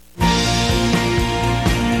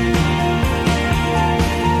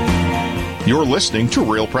You're listening to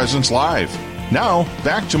Real Presence Live. Now,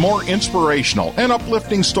 back to more inspirational and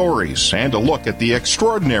uplifting stories and a look at the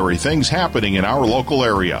extraordinary things happening in our local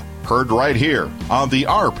area. Heard right here on the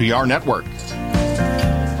RPR Network.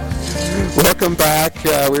 Welcome back.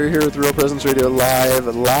 We're here with Real Presence Radio live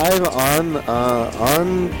on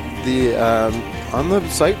the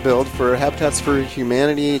site build for Habitats for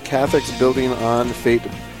Humanity Catholics Building on Faith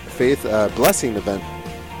Blessing event.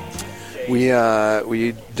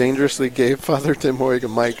 We dangerously gave Father Tim Hoig a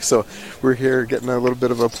mic, so we're here getting a little bit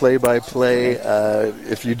of a play-by-play.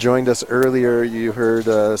 If you joined us earlier, you heard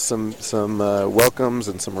some welcomes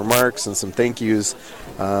and some remarks and some thank yous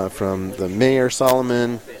from the Mayor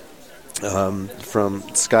Solomon, from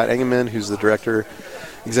Scott Engeman, who's the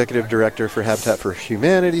executive director for Habitat for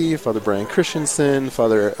Humanity, Father Brian Christensen,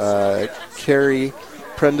 Father Carrie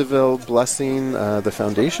Prendeville blessing the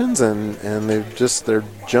foundations, and they're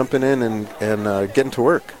jumping in and getting to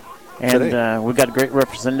work. And we've got a great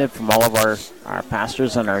representative from all of our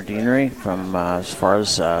pastors and our deanery, from as far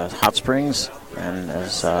as Hot Springs and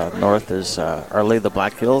as north as Our Lady of the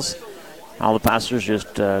Black Hills. All the pastors just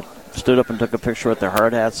stood up and took a picture with their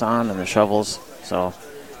hard hats on and their shovels. So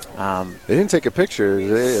they didn't take a picture.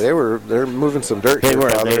 They're moving some dirt. They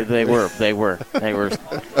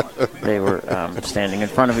were standing in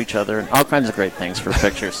front of each other and all kinds of great things for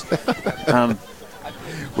pictures.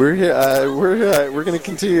 We're here. We're going to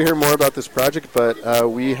continue to hear more about this project, but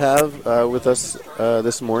we have with us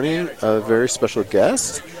this morning a very special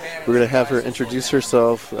guest. We're going to have her introduce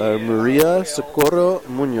herself. Maria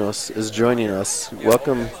Munoz is joining us.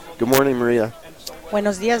 Welcome. Good morning, Maria.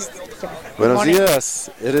 Buenos días. Buenos días.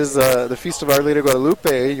 It is the Feast of Our Lady of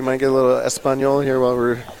Guadalupe. You might get a little Espanol here while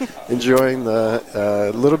we're enjoying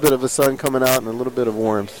the little bit of the sun coming out and a little bit of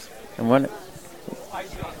warmth. And one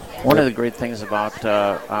of the great things about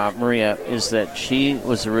Maria is that she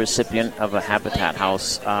was a recipient of a Habitat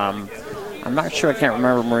house. I'm not sure, I can't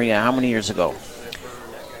remember, Maria, how many years ago?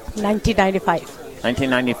 1995.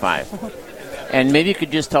 1995. And maybe you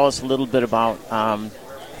could just tell us a little bit about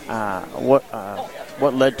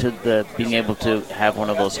what led to being able to have one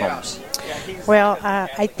of those homes. Well,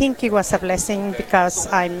 I think it was a blessing because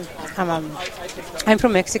I'm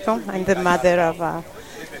from Mexico. I'm the mother of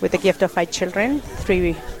with a gift of 5 children,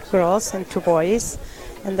 3 girls and 2 boys.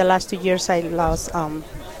 In the last 2 years, I lost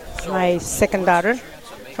my second daughter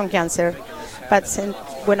from cancer. But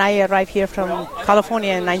when I arrived here from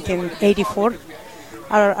California in 1984,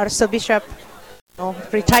 our Archbishop,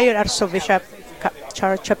 retired Archbishop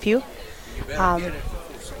Charles Chapeau,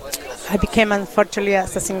 I became, unfortunately,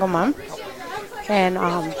 as a single mom. And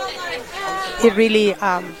it really,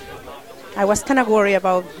 I was kind of worried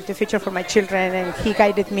about the future for my children, and he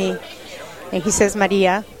guided me. And he says,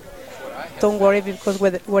 Maria, don't worry, because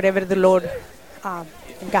whatever the Lord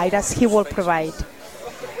guide us, he will provide.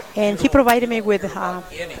 And he provided me with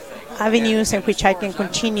avenues in which I can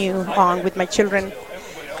continue on with my children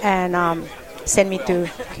and send me to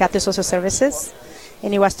Catholic Social Services.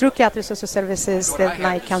 And it was through Catholic Social Services that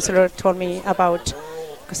my counselor told me about,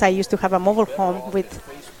 because I used to have a mobile home with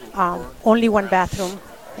only 1 bathroom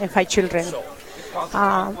and 5 children.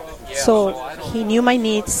 So he knew my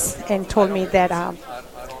needs and told me that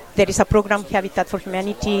there is a program, Habitat for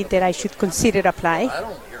Humanity, that I should consider apply.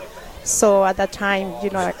 So at that time,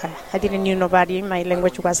 I didn't know nobody. My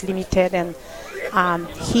language was limited, and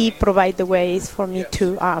he provided the ways for me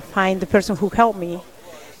to find the person who helped me.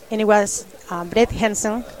 And it was Brett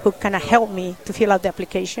Henson who kind of helped me to fill out the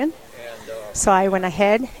application. So I went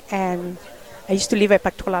ahead, and I used to live at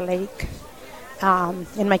Pactola Lake.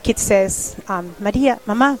 And my kid says, Maria,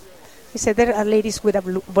 Mama, he said, there are ladies with a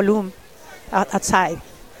balloon outside.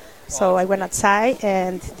 So I went outside,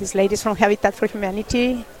 and these ladies from Habitat for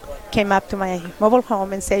Humanity came up to my mobile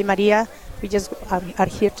home and say, Maria, we just are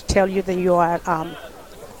here to tell you that you are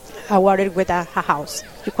awarded with a house.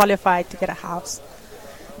 You qualified to get a house.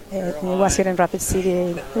 And it was here in Rapid City.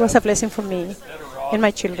 It was a blessing for me and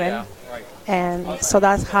my children. And so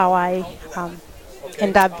that's how I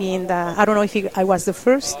end up being I don't know if I was the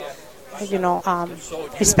first,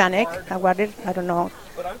 Hispanic awarded, I don't know.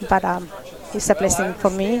 But it's a blessing for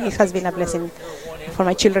me. It has been a blessing for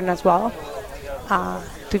my children as well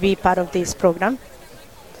to be part of this program.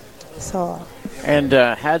 So. And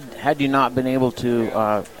had you not been able to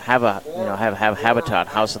have Habitat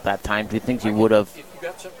house at that time, do you think you would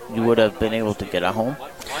have been able to get a home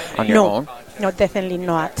on your own? No, definitely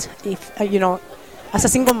not. If as a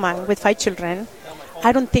single mom with 5 children,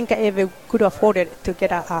 I don't think I ever could afford it to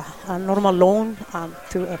get a normal loan,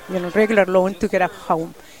 regular loan to get a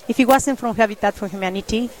home. If it wasn't from Habitat for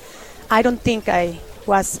Humanity, I don't think I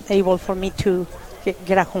was able for me to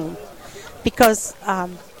get a home. because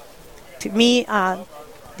to me,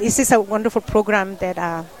 this is a wonderful program that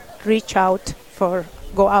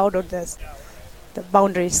go out of the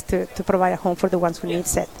boundaries to provide a home for the ones who need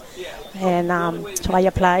it. And so I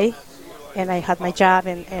apply, and I had my job,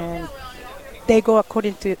 and they go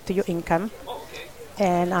according to your income.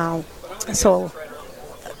 And so,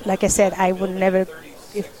 like I said, I would never,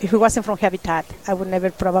 if it wasn't from Habitat, I would never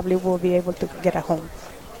probably will be able to get a home.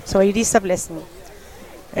 So it is a blessing.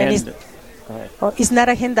 And it's not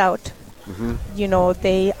a handout. Mm-hmm. You know,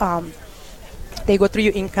 they go through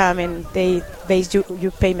your income, and they base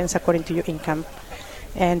your payments according to your income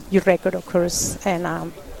and your record, of course.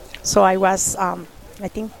 And so I was, I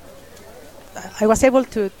think, I was able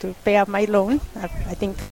to pay up my loan, I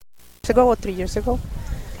think 3 years ago.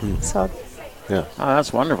 So, yeah. Oh,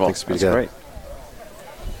 that's wonderful. That's great.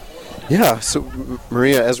 Yeah, so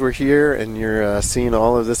Maria, as we're here and you're seeing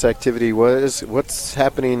all of this activity, what's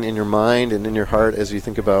happening in your mind and in your heart as you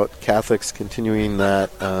think about Catholics continuing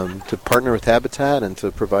that to partner with Habitat and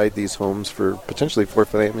to provide these homes for potentially 4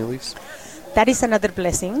 families? That is another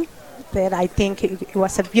blessing that I think it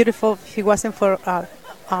was a beautiful, if it wasn't for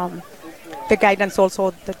the guidance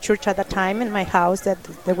also, the church at the time in my house that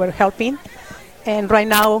they were helping. And right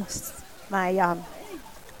now, my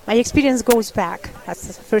experience goes back. That's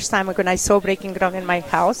the first time when I saw breaking ground in my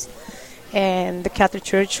house, and the Catholic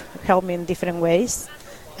Church helped me in different ways.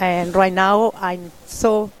 And right now, I'm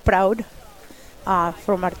so proud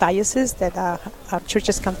from our diocese that our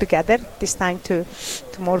churches come together this time to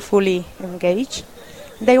more fully engage.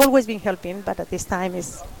 They always been helping, but at this time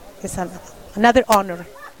is another honor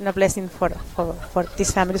and a blessing for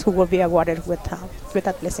these families who will be awarded with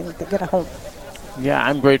that blessing to get a home. Yeah,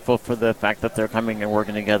 I'm grateful for the fact that they're coming and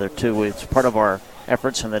working together, too. It's part of our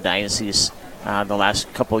efforts in the diocese the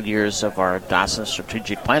last couple of years of our diocese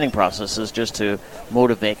strategic planning process is just to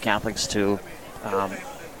motivate Catholics to,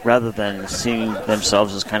 rather than seeing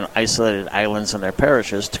themselves as kind of isolated islands in their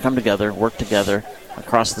parishes, to come together, work together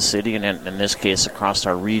across the city, and in this case across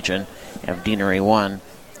our region of Deanery 1,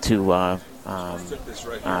 to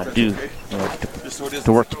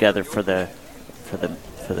work together for the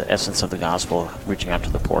essence of the gospel, reaching out to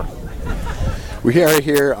the poor. We are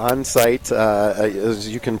here on site. As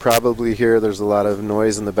you can probably hear, there's a lot of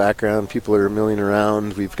noise in the background. People are milling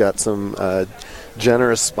around. We've got some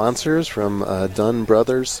generous sponsors from Dunn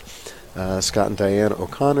Brothers, Scott and Diane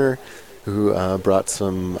O'Connor, who brought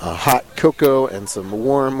some hot cocoa and some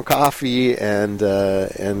warm coffee, and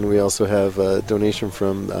we also have a donation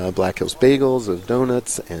from Black Hills Bagels of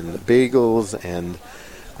donuts and bagels, and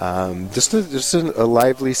just a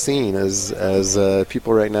lively scene as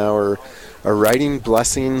people right now are writing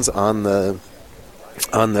blessings on the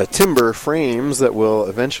timber frames that will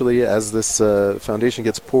eventually, as this foundation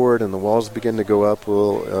gets poured and the walls begin to go up,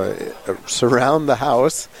 will surround the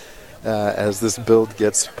house as this build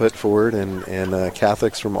gets put forward, and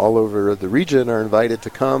Catholics from all over the region are invited to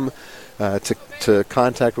come to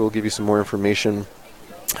contact. We'll give you some more information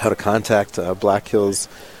how to contact Black Hills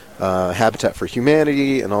Habitat for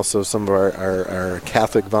Humanity, and also some of our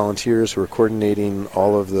Catholic volunteers who are coordinating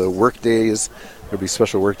all of the work days. There'll be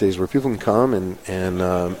special work days where people can come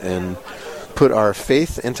and put our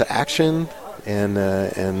faith into action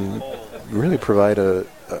and really provide a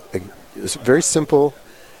very simple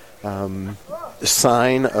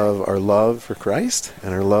sign of our love for Christ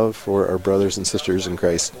and our love for our brothers and sisters in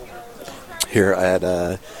Christ here at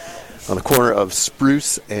on the corner of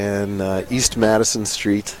Spruce and East Madison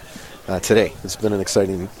Street today. It's been an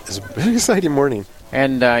exciting morning.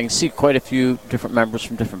 And you can see quite a few different members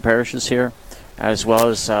from different parishes here, as well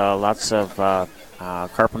as lots of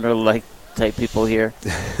carpenter-like type people here.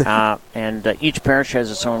 And each parish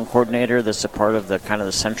has its own coordinator that's a part of the kind of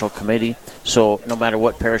the central committee. So no matter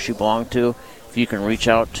what parish you belong to, if you can reach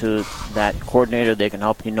out to that coordinator, they can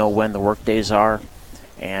help you know when the work days are.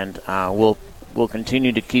 And we'll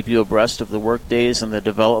continue to keep you abreast of the work days and the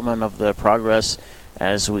development of the progress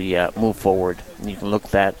as we move forward. And you can look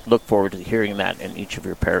forward to hearing that in each of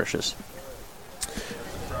your parishes.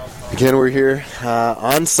 Again, we're here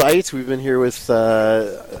on site. We've been here with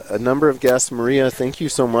a number of guests. Maria, thank you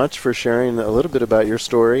so much for sharing a little bit about your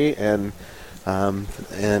story, and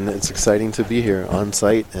it's exciting to be here on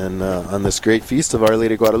site and on this great feast of Our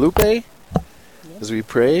Lady of Guadalupe. As we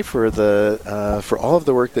pray for all of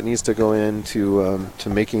the work that needs to go into to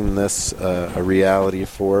making this a reality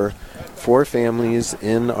for families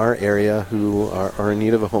in our area who are in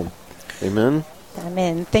need of a home. Amen.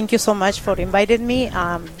 Amen. Thank you so much for inviting me.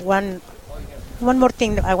 One more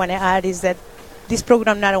thing I want to add is that this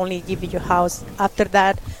program not only gives you a house. After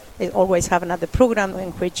that, they always have another program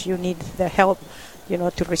in which you need the help,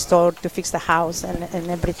 to restore, to fix the house and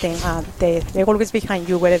everything. They're always behind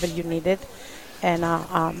you wherever you need it. And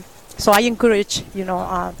so I encourage,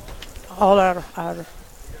 all our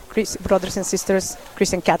brothers and sisters,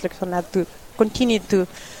 Christian Catholics, to continue to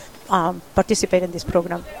participate in this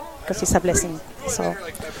program because it's a blessing. So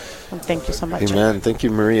thank you so much. Amen. Thank you,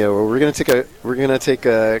 Maria. Well, we're gonna take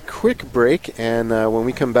a quick break, and when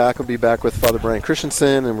we come back, we'll be back with Father Brian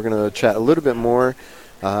Christensen, and we're gonna chat a little bit more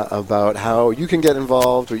about how you can get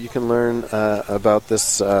involved, or you can learn about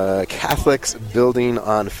this Catholics Building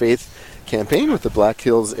on Faith campaign with the Black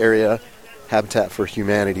Hills Area Habitat for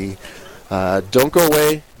Humanity. Don't go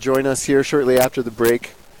away. Join us here shortly after the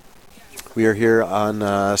break. We are here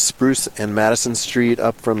on Spruce and Madison Street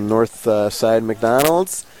up from North Side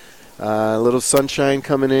McDonald's. A little sunshine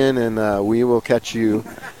coming in, and we will catch you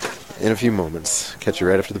in a few moments. Catch you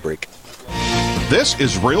right after the break. This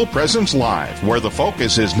is Real Presence Live, where the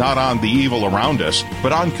focus is not on the evil around us,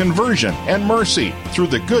 but on conversion and mercy through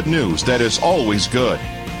the good news that is always good.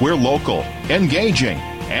 We're local, engaging,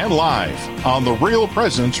 and live on the Real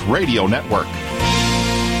Presence Radio Network.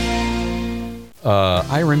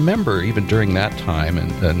 I remember even during that time,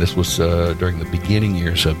 and this was during the beginning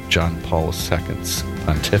years of John Paul II's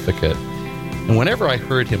pontificate, and whenever I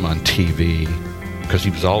heard him on TV, because he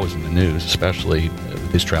was always in the news, especially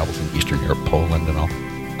his travels in Eastern Europe, Poland and all,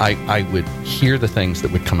 I would hear the things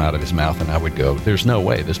that would come out of his mouth, and I would go, there's no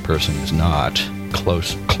way this person is not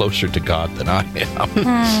closer to God than I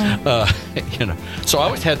am. So I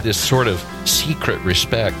always had this sort of secret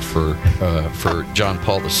respect for John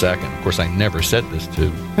Paul II. Of course, I never said this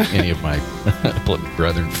to any of my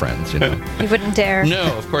brethren friends. You wouldn't dare.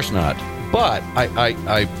 No, of course not. But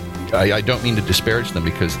I don't mean to disparage them,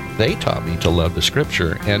 because they taught me to love the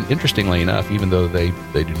Scripture. And interestingly enough, even though they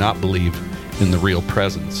do not believe in the real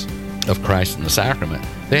presence of Christ in the sacrament,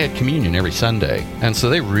 they had communion every Sunday. And so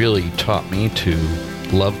they really taught me to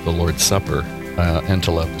love the Lord's Supper and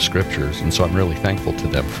to love the Scriptures. And so I'm really thankful to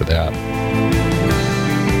them for that.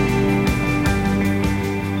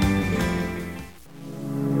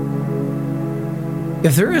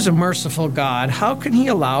 If there is a merciful God, how can he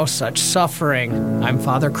allow such suffering? I'm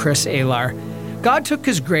Father Chris Alar. God took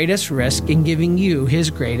his greatest risk in giving you his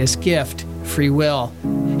greatest gift, free will.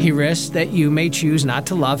 He risked that you may choose not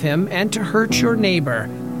to love him and to hurt your neighbor.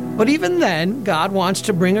 But even then, God wants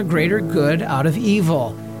to bring a greater good out of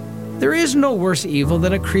evil. There is no worse evil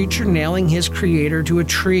than a creature nailing his creator to a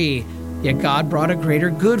tree. Yet God brought a greater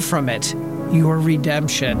good from it, your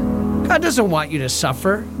redemption. God doesn't want you to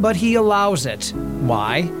suffer, but he allows it.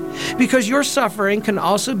 Why? Because your suffering can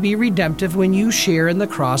also be redemptive when you share in the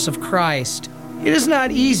cross of Christ. It is not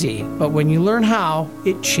easy, but when you learn how,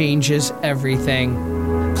 it changes everything.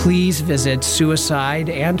 Please visit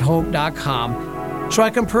suicideandhope.com so I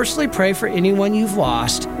can personally pray for anyone you've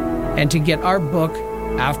lost, and to get our book,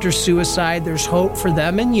 After Suicide, There's Hope for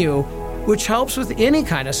Them and You, which helps with any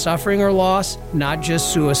kind of suffering or loss, not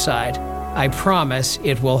just suicide. I promise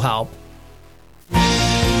it will help.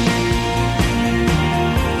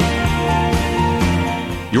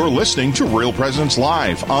 You're listening to Real Presence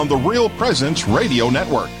Live on the Real Presence Radio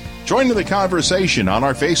Network. Join in the conversation on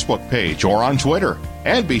our Facebook page or on Twitter.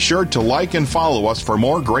 And be sure to like and follow us for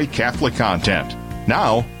more great Catholic content.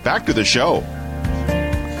 Now, back to the show.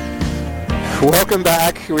 Welcome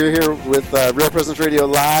back. We're here with Real Presence Radio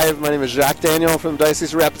Live. My name is Jacques Daniel from the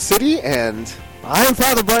Diocese of Rapid City, and I'm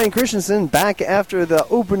Father Brian Christensen, back after the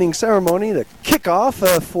opening ceremony, the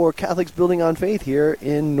kickoff for Catholics Building on Faith here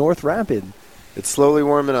in North Rapid. It's slowly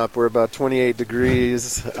warming up. We're about 28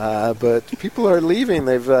 degrees, but people are leaving.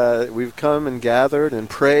 We've come and gathered and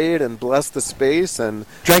prayed and blessed the space and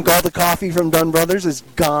drank all the coffee from Dunn Brothers. Is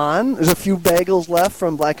gone. There's a few bagels left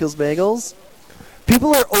from Black Hills Bagels.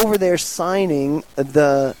 People are over there signing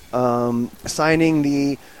the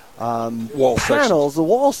wall panels, the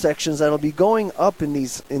wall sections that'll be going up in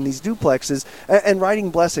these duplexes, and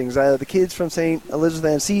writing blessings. The kids from St.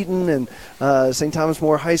 Elizabeth Ann Seton and St. Thomas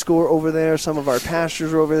More High School are over there. Some of our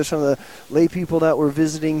pastors are over there. Some of the lay people that were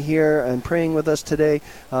visiting here and praying with us today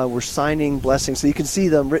were signing blessings. So you can see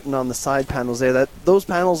them written on the side panels there. That those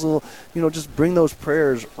panels will, just bring those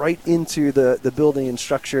prayers right into the building and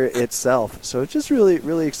structure itself. So it's just really,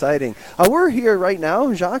 really exciting. We're here right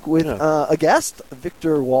now, Jacques, with a guest,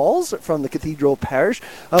 Victor Wall from the Cathedral Parish.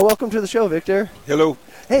 Welcome to the show, Victor. Hello.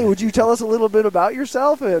 Hey, would you tell us a little bit about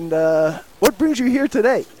yourself and what brings you here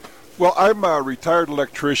today? Well, I'm a retired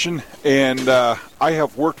electrician, and I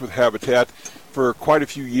have worked with Habitat for quite a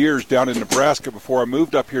few years down in Nebraska before I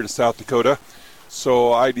moved up here to South Dakota.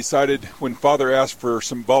 So I decided when Father asked for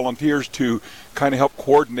some volunteers to kind of help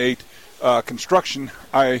coordinate construction,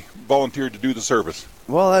 I volunteered to do the service.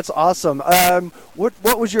 Well, that's awesome.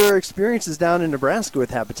 What was your experiences down in Nebraska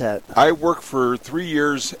with Habitat? I worked for 3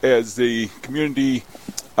 years as the community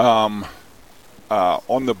on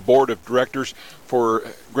the board of directors for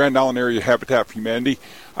Grand Island Area Habitat for Humanity.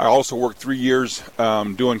 I also worked 3 years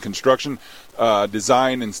doing construction,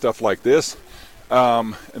 design, and stuff like this.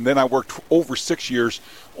 And then I worked over 6 years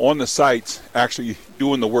on the sites, actually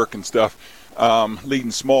doing the work and stuff,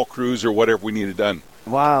 leading small crews or whatever we needed done.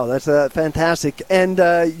 Wow, that's fantastic. And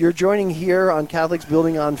you're joining here on Catholics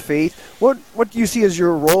Building on Faith. What do you see as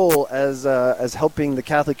your role as helping the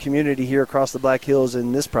Catholic community here across the Black Hills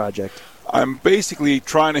in this project? I'm basically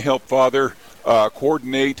trying to help Father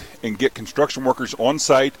coordinate and get construction workers on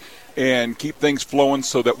site and keep things flowing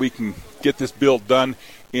so that we can get this build done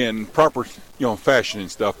in proper fashion and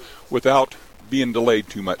stuff without being delayed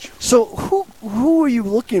too much. So who are you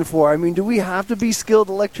looking for? I mean, do we have to be skilled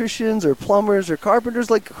electricians or plumbers or carpenters?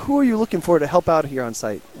 Like, who are you looking for to help out here on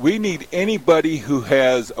site? We need anybody who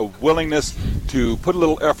has a willingness to put a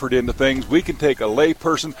little effort into things. We can take a lay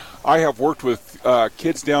person. I have worked with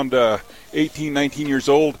kids down to 18, 19 years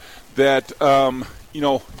old that,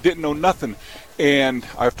 didn't know nothing. And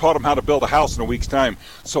I've taught them how to build a house in a week's time,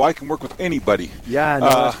 so I can work with anybody. Yeah, no,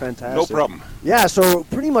 that's fantastic. No problem. Yeah, so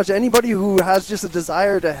pretty much anybody who has just a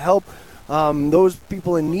desire to help those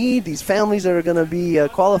people in need, these families that are going to be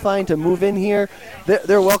qualifying to move in here,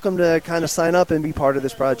 they're welcome to kind of sign up and be part of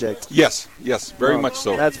this project. Yes, very much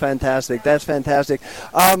so. That's fantastic.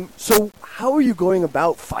 So how are you going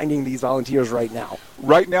about finding these volunteers right now?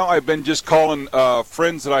 Right now, I've been just calling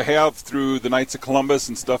friends that I have through the Knights of Columbus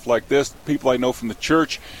and stuff like this, people I know from the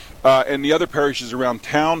church and the other parishes around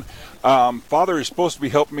town. Father is supposed to be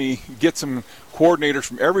helping me get some coordinators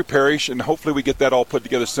from every parish, and hopefully we get that all put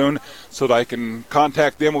together soon so that I can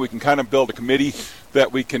contact them and we can kind of build a committee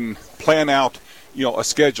that we can plan out, a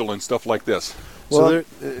schedule and stuff like this. Well,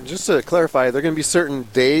 just to clarify, there are going to be certain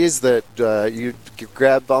days that you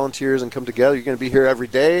grab volunteers and come together. You're going to be here every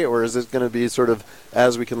day, or is it going to be sort of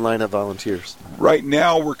as we can line up volunteers? Right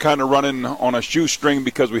now, we're kind of running on a shoestring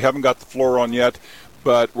because we haven't got the floor on yet,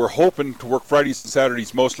 but we're hoping to work Fridays and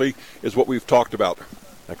Saturdays mostly is what we've talked about.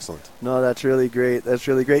 Excellent. No, that's really great.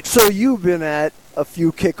 So you've been at a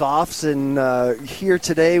few kickoffs, and here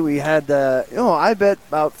today we had, I bet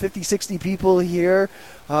about 50, 60 people here.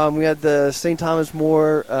 We had the St. Thomas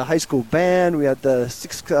More High School Band. We had the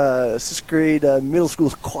sixth grade middle school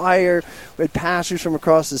choir. We had pastors from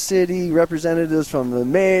across the city, representatives from the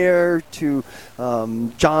mayor to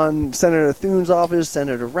Senator Thune's office,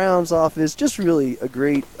 Senator Round's office. Just really a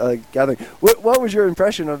great gathering. What was your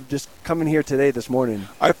impression of just coming here today, this morning?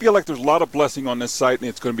 I feel like there's a lot of blessing on this site, and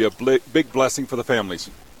it's going to be a big blessing for the families.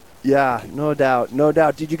 Yeah, no doubt.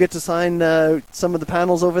 Did you get to sign some of the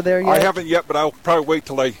panels over there yet? I haven't yet, but I'll probably wait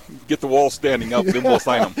till I get the wall standing up, then we'll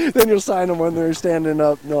sign them. Then you'll sign them when they're standing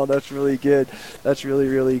up. No, that's really good. That's really,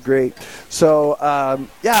 really great. So,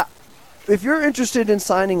 if you're interested in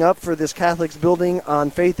signing up for this Catholics Building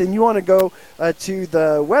on Faith, and you want to go to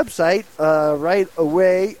the website right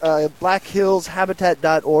away,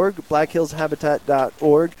 blackhillshabitat.org,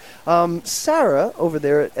 blackhillshabitat.org. Sarah over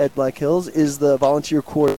there at Black Hills is the volunteer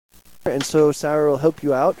coordinator, and so Sarah will help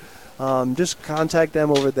you out. Just contact them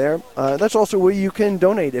over there. That's also where you can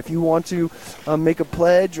donate if you want to make a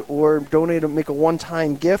pledge or donate, make a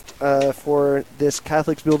one-time gift for this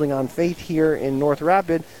Catholics Building on Faith here in North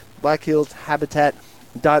Rapid.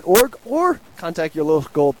 blackhillshabitat.org, or contact your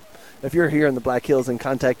local, if you're here in the Black Hills, and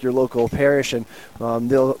contact your local parish, and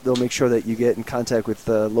they'll make sure that you get in contact with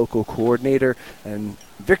the local coordinator. And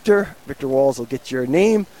Victor Walls will get your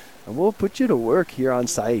name, and we'll put you to work here on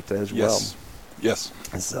site as well. Yes.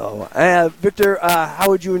 So, Victor, how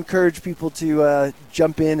would you encourage people to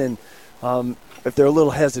jump in and if they're a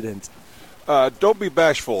little hesitant? Don't be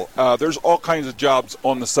bashful. There's all kinds of jobs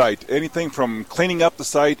on the site. Anything from cleaning up the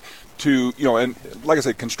site to, and like I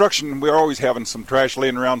said, construction, we're always having some trash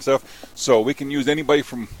laying around and stuff. So we can use anybody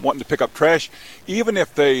from wanting to pick up trash. Even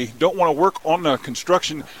if they don't want to work on the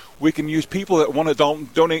construction, we can use people that want to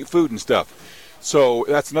donate food and stuff. So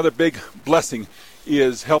that's another big blessing,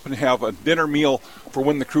 is helping have a dinner meal for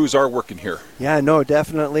when the crews are working here. Yeah, no,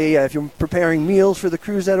 definitely. If you're preparing meals for the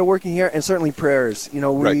crews that are working here, and certainly prayers.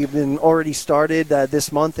 We've been already started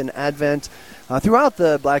this month in Advent throughout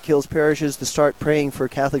the Black Hills parishes to start praying for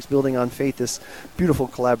Catholics Building on Faith, this beautiful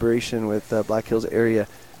collaboration with Black Hills Area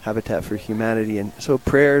Habitat for Humanity. And so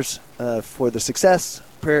prayers for the success,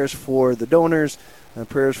 prayers for the donors,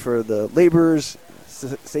 prayers for the laborers,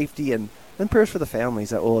 safety, and prayers for the families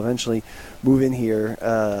that will eventually move in here.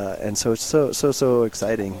 And so it's so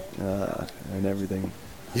exciting and everything.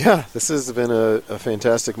 Yeah, this has been a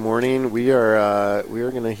fantastic morning. We are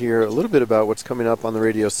going to hear a little bit about what's coming up on the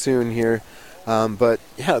radio soon here. But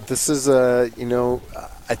yeah, this is I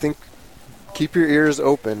think keep your ears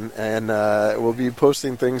open, and we'll be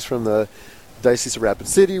posting things from the Diocese of Rapid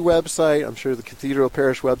City website. I'm sure the Cathedral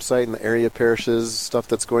Parish website and the area parishes, stuff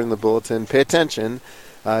that's going in the bulletin. Pay attention.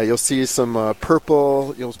 You'll see some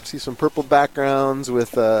purple backgrounds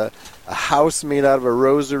with a house made out of a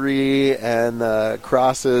rosary and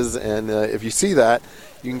crosses. And if you see that,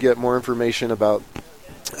 you can get more information about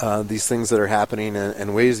these things that are happening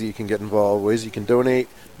and ways that you can get involved, ways you can donate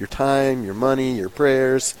your time, your money, your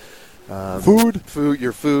prayers. Your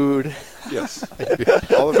food. Yes.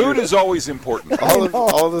 Food is always important.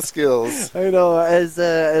 All the skills. I know.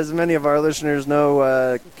 As many of our listeners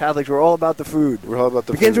know, Catholics, we're all about the food. We're all about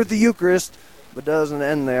the food. Begins with the Eucharist, but doesn't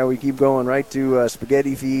end there. We keep going right to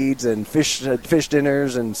spaghetti feeds and fish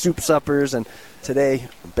dinners and soup suppers, and today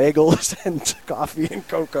bagels and coffee and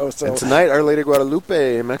cocoa. So and tonight, Our Lady of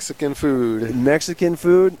Guadalupe, Mexican food.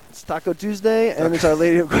 It's Taco Tuesday, and it's Our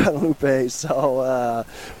Lady of Guadalupe. So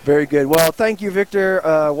very good. Well, thank you, Victor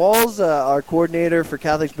Walls, our coordinator for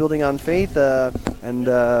Catholics Building on Faith, and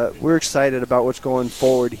we're excited about what's going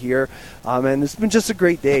forward here. And it's been just a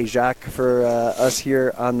great day, Jacques, for us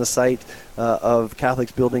here on the site of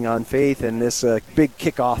Catholics Building on Faith, and this big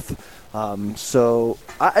kickoff.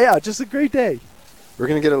 Just a great day. We're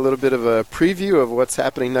going to get a little bit of a preview of what's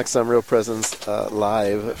happening next on Real Presence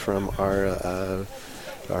live from our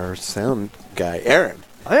sound guy, Aaron.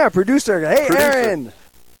 Oh, yeah, producer. Hey, Aaron.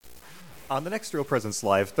 On the next Real Presence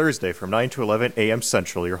Live, Thursday from 9 to 11 a.m.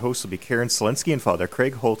 Central, your hosts will be Karen Selensky and Father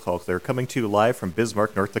Craig Holtholt. They're coming to you live from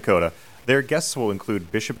Bismarck, North Dakota. Their guests will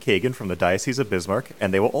include Bishop Kagan from the Diocese of Bismarck,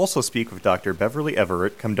 and they will also speak with Dr. Beverly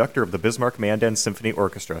Everett, conductor of the Bismarck Mandan Symphony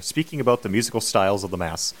Orchestra, speaking about the musical styles of the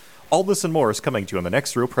Mass. All this and more is coming to you on the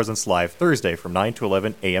next Real Presence Live, Thursday from 9 to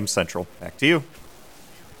 11 a.m. Central. Back to you.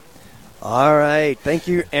 All right. Thank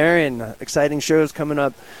you, Aaron. Exciting shows coming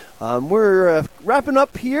up. We're wrapping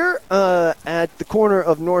up here at the corner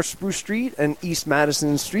of North Spruce Street and East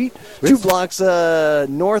Madison Street, 2 blocks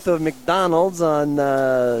north of McDonald's on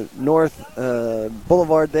North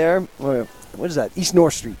Boulevard there. What is that? East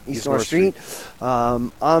North Street. East North Street.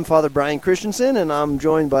 I'm Father Brian Christensen, and I'm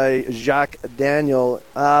joined by Jacques Daniel.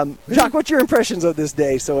 Jacques, what's your impressions of this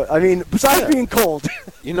day? So, I mean, besides being cold.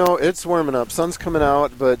 It's warming up. Sun's coming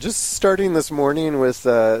out, but just starting this morning with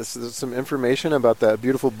some information about that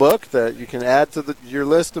beautiful book that you can add to your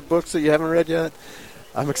list of books that you haven't read yet.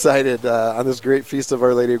 I'm excited on this great feast of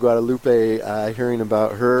Our Lady of Guadalupe, hearing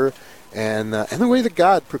about her. And the way that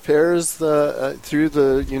God prepares through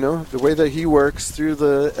the way that He works through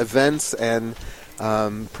the events and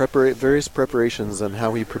various preparations and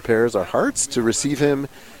how He prepares our hearts to receive Him,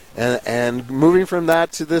 and moving from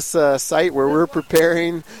that to this site where we're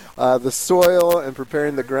preparing the soil and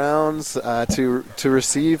preparing the grounds to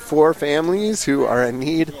receive 4 families who are in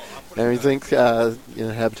need. And we think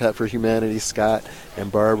Habitat for Humanity, Scott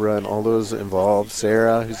and Barbara and all those involved,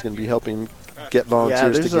 Sarah, who's going to be helping get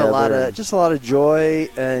volunteers there's together. a lot of joy,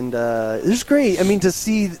 and it's great. I mean, to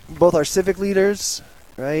see both our civic leaders,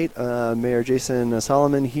 right, Mayor Jason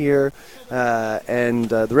Solomon here, and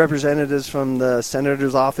the representatives from the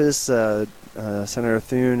Senator's office, Senator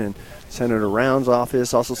Thune and Senator Round's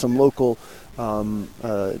office, also some local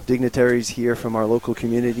dignitaries here from our local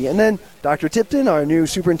community, and then Dr. Tipton, our new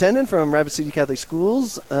superintendent from Rapid City Catholic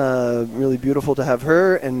Schools. Really beautiful to have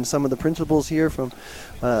her and some of the principals here from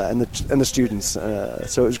and the students.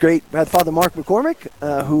 So it was great. We had Father Mark McCormick,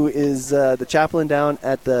 who is the chaplain down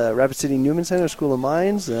at the Rapid City Newman Center School of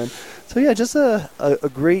Mines. And so yeah, just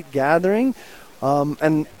a great gathering.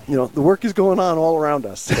 And the work is going on all around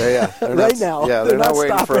us. Yeah. Right now. Yeah, they're not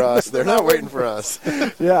waiting for us. They're not waiting for us.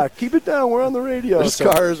 Yeah, keep it down. We're on the radio. There's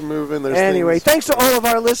cars moving. Anyway, thanks to all of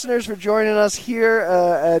our listeners for joining us here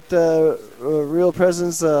at Real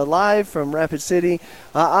Presence Live from Rapid City.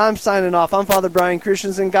 I'm signing off. I'm Father Brian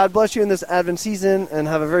Christensen. God bless you in this Advent season, and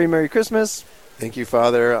have a very Merry Christmas. Thank you,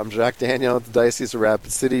 Father. I'm Jacques Daniel at the Diocese of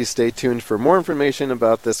Rapid City. Stay tuned for more information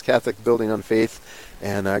about this Catholic Building on Faith.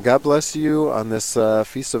 And God bless you on this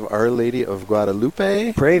Feast of Our Lady of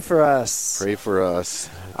Guadalupe. Pray for us. Pray for us.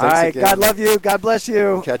 All right. Again. God love you. God bless you.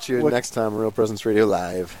 We'll catch you next time on Real Presence Radio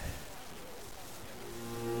Live.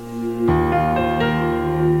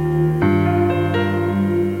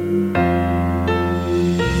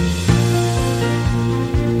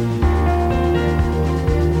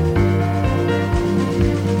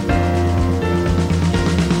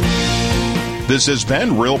 This has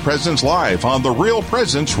been Real Presence Live on the Real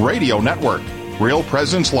Presence Radio Network. Real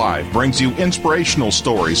Presence Live brings you inspirational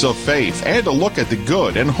stories of faith and a look at the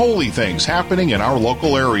good and holy things happening in our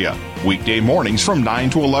local area. Weekday mornings from 9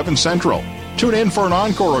 to 11 Central. Tune in for an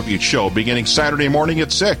encore of each show beginning Saturday morning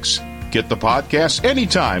at 6. Get the podcast any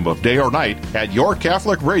time of day or night at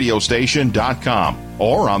yourcatholicradiostation.com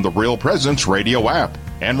or on the Real Presence Radio app.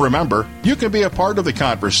 And remember, you can be a part of the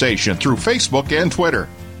conversation through Facebook and Twitter.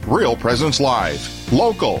 Real Presence Live.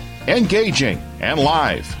 Local, engaging, and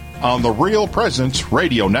live on the Real Presence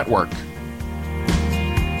Radio Network.